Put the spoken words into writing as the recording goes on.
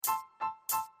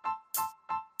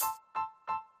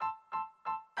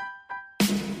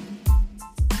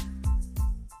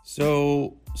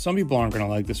So some people aren't going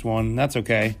to like this one. That's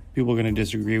okay. People are going to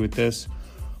disagree with this.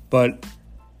 But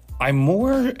I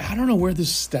don't know where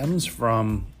this stems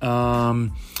from.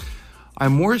 I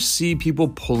more see people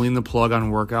pulling the plug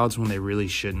on workouts when they really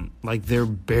shouldn't. Like they're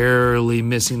barely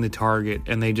missing the target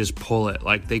and they just pull it.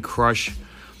 Like they crush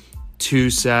 2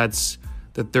 sets.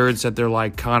 The third set, they're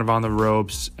like kind of on the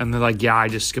ropes. And they're like, yeah, I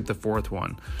just skipped the fourth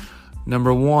one.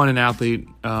 Number one, an athlete,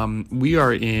 we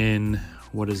are in,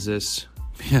 what is this?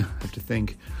 Yeah, I have to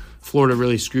think. Florida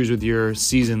really screws with your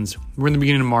seasons. We're in the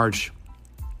beginning of March.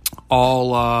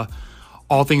 All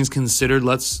things considered,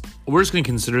 we're just going to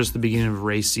consider this the beginning of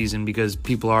race season because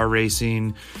people are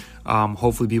racing.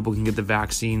 Hopefully people can get the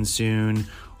vaccine soon.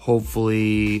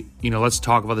 Hopefully, let's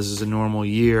talk about this as a normal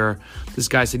year. This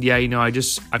guy said, yeah,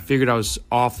 I figured I was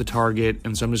off the target,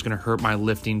 and so I'm just going to hurt my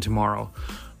lifting tomorrow.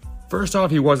 First off,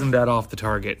 he wasn't that off the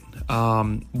target.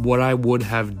 What I would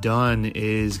have done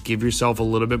is give yourself a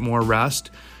little bit more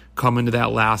rest. Come into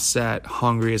that last set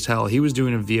hungry as hell. He was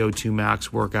doing a VO2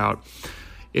 max workout.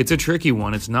 It's a tricky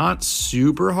one. It's not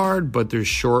super hard, but there's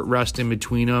short rest in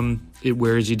between them. It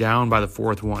wears you down by the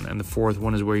fourth one, and the fourth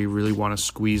one is where you really want to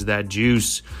squeeze that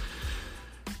juice.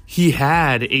 He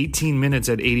had 18 minutes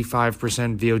at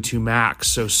 85% VO2 max,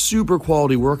 so super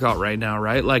quality workout right now,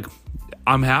 right? Like,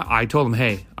 I told him,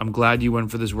 hey, I'm glad you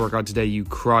went for this workout today. You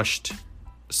crushed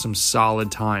some solid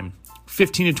time.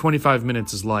 15 to 25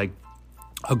 minutes is like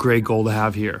a great goal to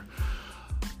have here.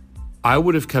 I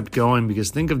would have kept going because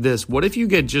think of this. What if you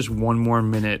get just one more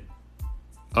minute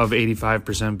of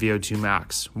 85% VO2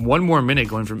 max? One more minute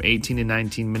going from 18 to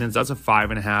 19 minutes, that's a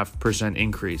 5.5%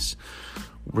 increase.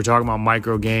 We're talking about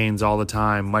micro gains all the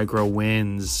time, micro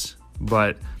wins,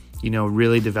 but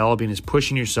really developing is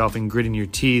pushing yourself and gritting your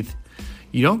teeth.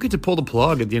 You don't get to pull the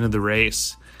plug at the end of the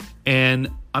race. And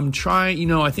I'm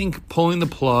trying, I think pulling the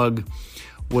plug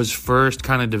was first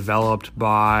kind of developed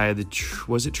by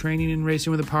was it Training and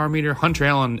Racing with a Power Meter? Hunter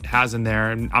Allen has in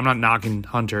there, and I'm not knocking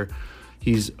Hunter.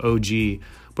 He's OG.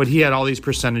 But he had all these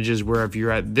percentages where if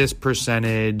you're at this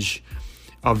percentage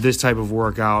of this type of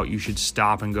workout, you should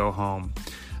stop and go home.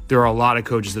 There are a lot of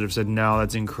coaches that have said, no,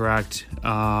 that's incorrect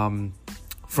from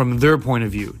their point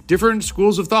of view. Different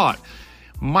schools of thought.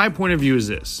 My point of view is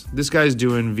this. This guy's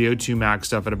doing VO2 max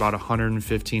stuff at about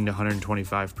 115 to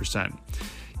 125%.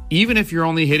 Even if you're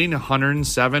only hitting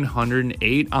 107,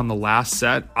 108 on the last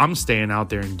set, I'm staying out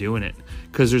there and doing it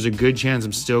because there's a good chance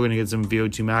I'm still going to get some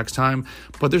VO2 max time.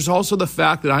 But there's also the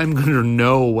fact that I'm going to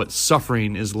know what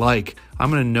suffering is like. I'm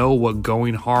going to know what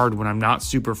going hard when I'm not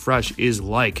super fresh is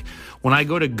like. When I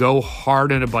go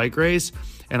hard in a bike race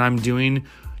and I'm doing,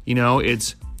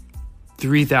 it's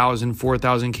 3,000,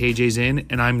 4,000 kJs in,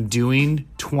 and I'm doing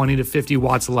 20 to 50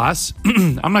 watts less,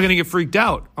 I'm not going to get freaked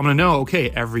out. I'm going to know,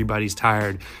 okay, everybody's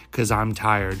tired because I'm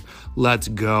tired. Let's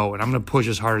go. And I'm going to push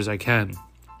as hard as I can.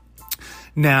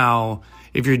 Now,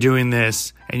 if you're doing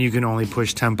this and you can only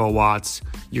push tempo watts,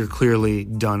 you're clearly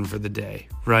done for the day,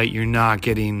 right? You're not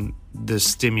getting the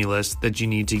stimulus that you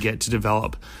need to get to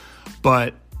develop.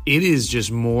 But it is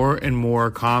just more and more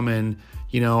common.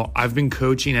 I've been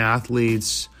coaching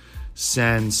athletes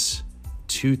since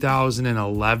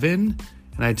 2011,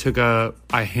 and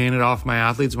I handed off my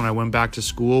athletes when I went back to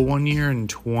school one year in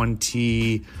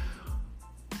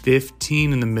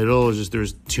 2015. In the middle,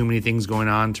 there's too many things going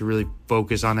on to really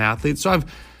focus on athletes. So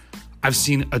I've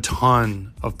seen a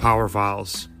ton of power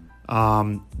files,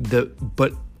 of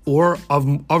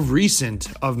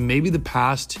maybe the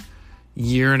past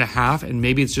year and a half, and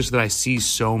maybe it's just that I see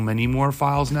so many more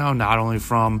files now, not only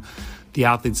from the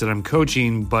athletes that I'm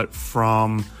coaching, but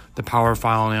from the power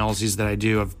file analyses that I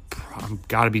do. I've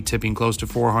got to be tipping close to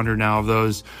 400 now of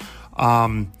those.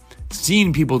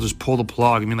 Seeing people just pull the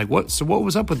plug. I mean, what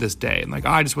was up with this day? And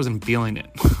I just wasn't feeling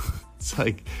it. It's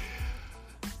like,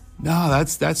 no,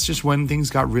 that's just when things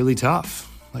got really tough.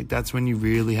 That's when you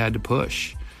really had to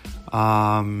push.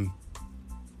 So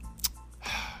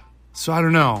I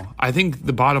don't know. I think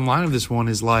the bottom line of this one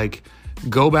is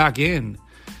go back in.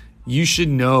 You should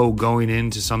know going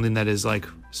into something that is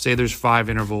say there's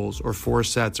 5 intervals or 4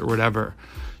 sets or whatever.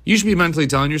 You should be mentally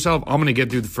telling yourself, I'm going to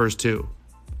get through the first 2.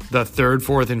 The third,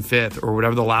 fourth, and fifth, or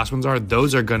whatever the last ones are,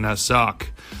 those are going to suck.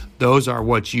 Those are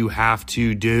what you have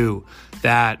to do.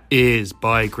 That is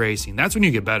bike racing. That's when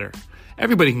you get better.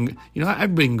 Everybody can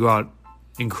go out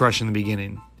and crush in the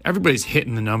beginning. Everybody's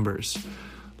hitting the numbers.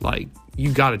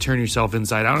 You got to turn yourself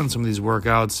inside out on some of these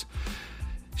workouts.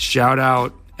 Shout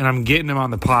out. And I'm getting him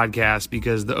on the podcast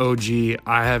because the OG,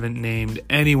 I haven't named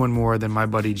anyone more than my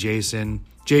buddy Jason.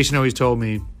 Jason always told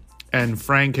me, and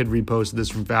Frank had reposted this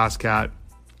from FastCat.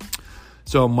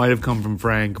 So it might have come from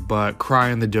Frank, but cry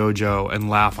in the dojo and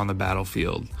laugh on the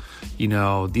battlefield. You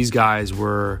know, these guys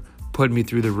were putting me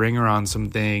through the ringer on some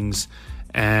things,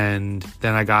 and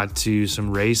then I got to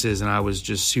some races and I was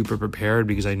just super prepared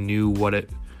because I knew what it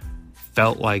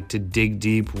felt like to dig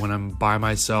deep when I'm by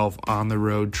myself on the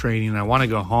road training. I want to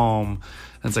go home,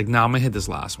 and it's like, nah, I'm gonna hit this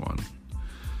last one.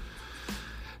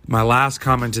 My last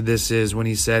comment to this is when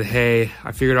he said, hey,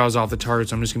 I figured I was off the target,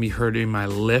 so I'm just going to be hurting my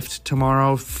lift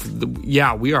tomorrow.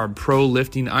 Yeah, we are pro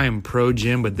lifting. I am pro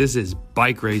gym, but this is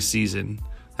bike race season.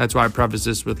 That's why I preface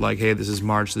this with like, hey, this is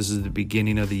March. This is the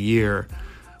beginning of the year.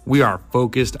 We are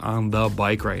focused on the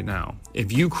bike right now.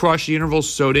 If you crush the intervals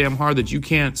so damn hard that you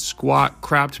can't squat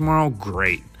crap tomorrow,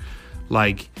 great.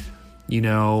 Like, you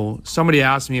know, somebody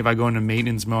asked me if I go into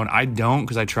maintenance mode. I don't,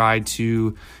 because I try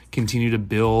to continue to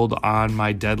build on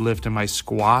my deadlift and my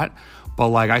squat. But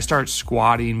like, I start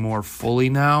squatting more fully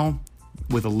now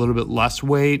with a little bit less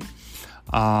weight,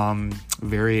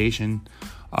 variation.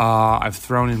 I've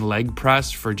thrown in leg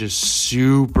press for just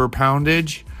super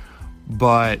poundage,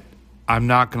 but I'm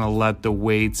not going to let the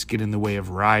weights get in the way of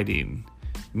riding,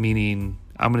 meaning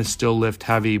I'm going to still lift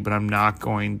heavy, but I'm not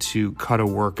going to cut a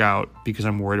workout because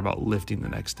I'm worried about lifting the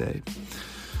next day.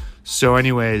 So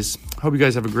anyways, hope you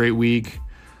guys have a great week.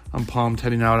 I'm pumped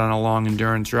heading out on a long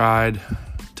endurance ride.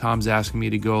 Tom's asking me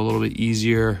to go a little bit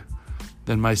easier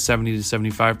than my 70 to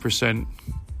 75%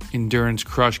 endurance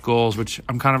crush goals, which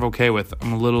I'm kind of okay with.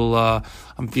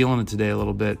 I'm feeling it today a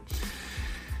little bit.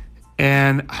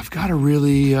 And I've got to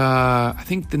really, I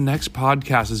think the next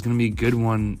podcast is going to be a good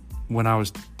one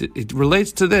it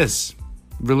relates to this,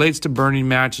 relates to burning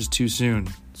matches too soon.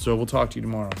 So we'll talk to you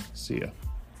tomorrow. See ya.